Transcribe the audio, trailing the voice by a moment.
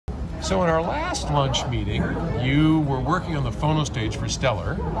So in our last lunch meeting, you were working on the phono stage for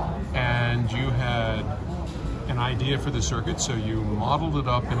Stellar, and you had an idea for the circuit, so you modeled it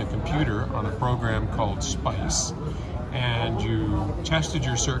up in a computer on a program called Spice, and you tested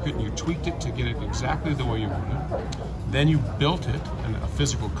your circuit and you tweaked it to get it exactly the way you wanted. Then you built it, a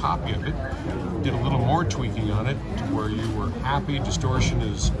physical copy of it, did a little more tweaking on it to where you were happy. Distortion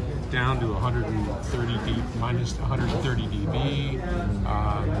is down to 130 dB, minus 130 dB,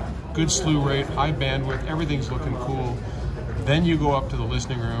 good slew rate, high bandwidth, everything's looking cool. Then you go up to the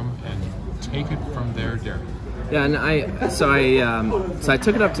listening room and take it from there, Darren. Yeah, and so I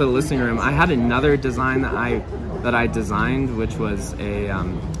took it up to the listening room. I had another design that I designed, which was a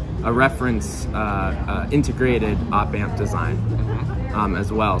reference integrated op amp design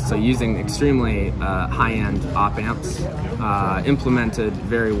as well. So using extremely high-end op amps, implemented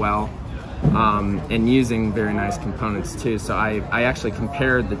very well, and using very nice components too. So I actually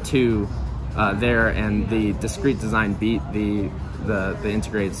compared the two there, and the discrete design beat the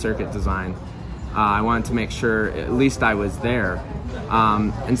integrated circuit design. I wanted to make sure at least I was there,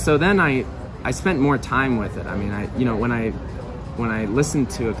 and so then I spent more time with it. I mean, when I listen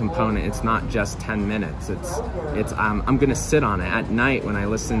to a component, it's not just 10 minutes. I'm gonna sit on it at night when I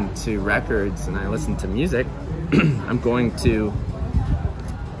listen to records and I listen to music. I'm going to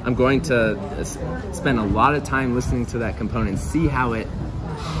spend a lot of time listening to that component, see how I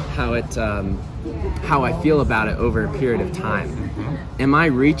feel about it over a period of time. Am I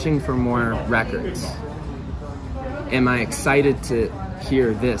reaching for more records? Am I excited to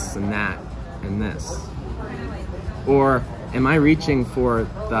hear this and that and this? Or am I reaching for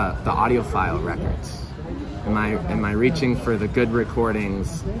the audiophile records? Am I reaching for the good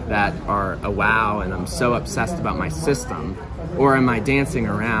recordings that are a wow and I'm so obsessed about my system? Or am I dancing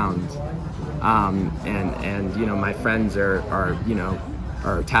around and you know, my friends are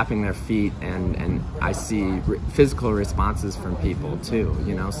tapping their feet, and I see physical responses from people too,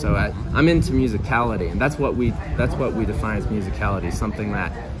 you know. So I'm into musicality, and that's what we define as musicality, something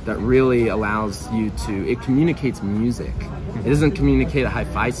that really allows you to, it communicates music. It doesn't communicate a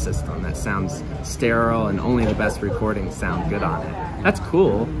hi-fi system that sounds sterile and only the best recordings sound good on it. That's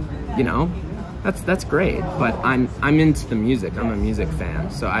cool, you know. That's great, but I'm into the music. I'm a music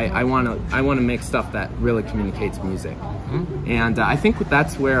fan, so I want to make stuff that really communicates music, and I think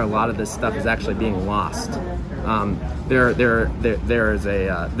that's where a lot of this stuff is actually being lost. There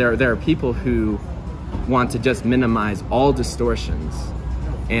are people who want to just minimize all distortions,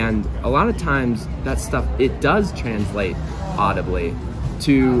 and a lot of times that stuff, it does translate audibly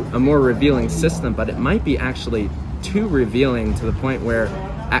to a more revealing system, but it might be actually too revealing to the point where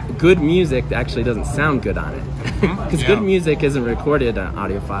good music actually doesn't sound good on it, because good music isn't recorded in an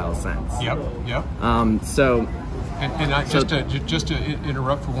audiophile sense. Just to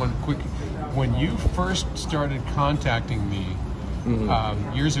interrupt for one quick, when you first started contacting me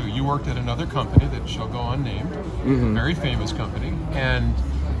years ago, you worked at another company that shall go unnamed, very famous company, and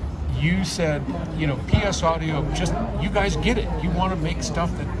you said, you know, PS Audio, just, you guys get it. You want to make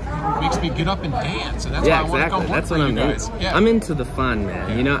stuff that makes me get up and dance, and that's why I want to come work for you guys. I'm into the fun,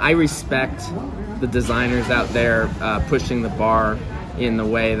 man. You know, I respect the designers out there pushing the bar in the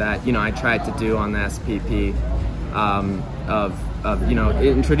way that, you know, I tried to do on the SPP, of you know,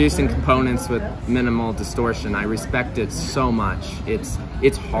 introducing components with minimal distortion. I respect it so much. It's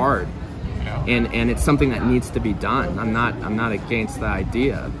hard, and it's something that needs to be done. I'm not against the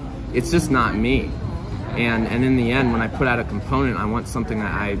idea. It's just not me. And in the end, when I put out a component, I want something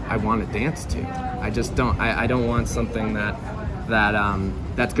that I want to dance to. I don't want something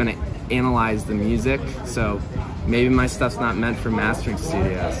that's going to analyze the music. So maybe my stuff's not meant for mastering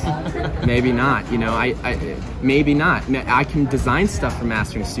studios. Maybe not. You know, maybe not. I can design stuff for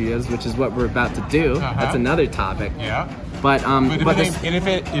mastering studios, which is what we're about to do. That's another topic. But if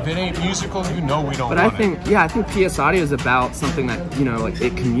it ain't musical, you know we don't. But I think PS Audio is about something that, you know, like,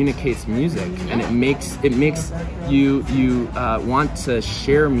 it communicates music, and it makes you want to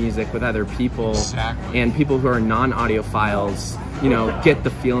share music with other people, and people who are non-audiophiles, you know, get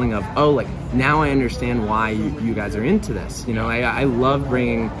the feeling of, oh, like, now I understand why you guys are into this. You know, I love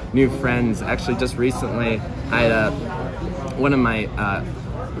bringing new friends. Actually, just recently, I had one of my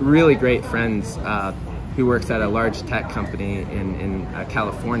really great friends who works at a large tech company in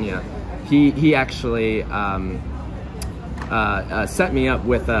California. He actually set me up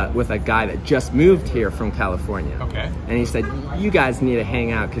with a guy that just moved here from California. And he said, you guys need to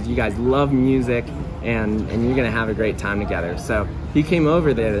hang out because you guys love music, and you're gonna have a great time together. So he came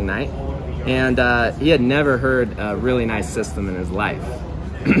over the other night, and he had never heard a really nice system in his life.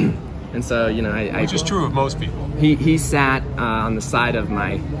 And so, you know, which is true of most people. He sat on the side of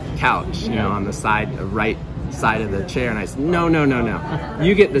my couch, you know, on the right side of the chair, and I said, no,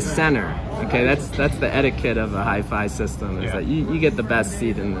 you get the center. Okay, that's the etiquette of a hi-fi system, is that you get the best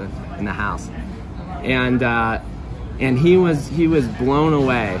seat in the house. And he was blown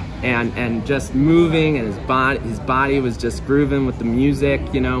away and just moving, and his body was just grooving with the music,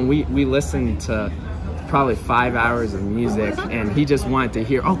 you know. We listened to probably 5 hours of music, and he just wanted to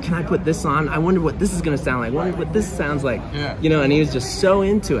hear, oh, can I put this on? I wonder what this is gonna sound like. I wonder what this sounds like. Yeah. You know, and he was just so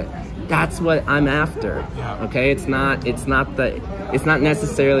into it. That's what I'm after. Yeah. Okay, it's not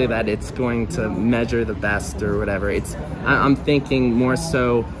necessarily that it's going to measure the best or whatever. I'm thinking more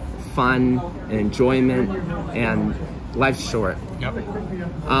so fun and enjoyment, and life's short. Yep.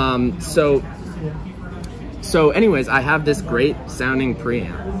 So anyways, I have this great sounding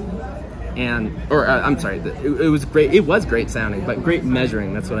preamp. I'm sorry, it was great. It was great sounding, but great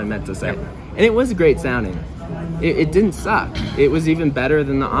measuring. That's what I meant to say. Yep. And it was great sounding. It didn't suck. It was even better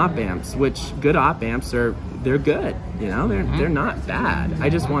than the op amps, which good op amps they're good. You know, they're not bad. I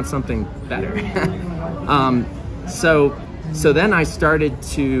just want something better. So then I started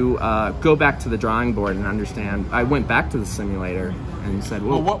to go back to the drawing board and understand. I went back to the simulator and said,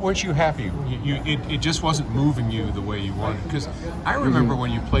 well, what weren't you happy? It just wasn't moving you the way you wanted. Because I remember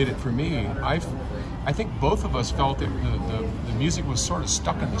when you played it for me, I think both of us felt that the music was sort of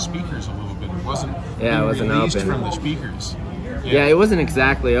stuck in the speakers a little bit. It wasn't released open from the speakers. Yeah, it wasn't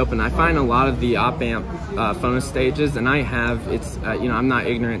exactly open. I find a lot of the op amp phono stages, and I have you know, I'm not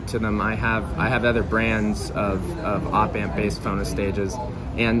ignorant to them. I have other brands of op amp based phono stages,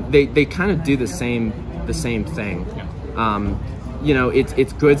 and they kind of do the same thing. Yeah. You know,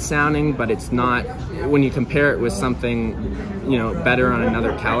 it's good sounding, but it's not. When you compare it with something, you know, better on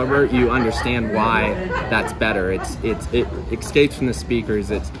another caliber, you understand why that's better. It escapes from the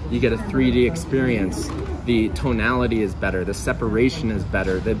speakers. You get a 3D experience. The tonality is better. The separation is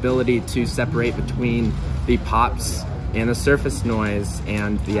better. The ability to separate between the pops and the surface noise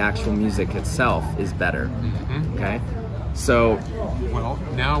and the actual music itself is better. Mm-hmm. Okay, so. Well,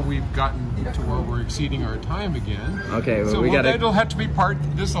 now we've gotten to where we're exceeding our time again. Okay, well, so we got to. This will have to be part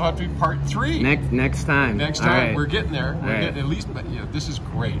 3. Next time. Next time, right. We're getting there. We're getting at least, but yeah, this is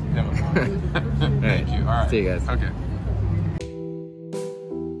great. No. Thank you. All right. See you guys. Okay.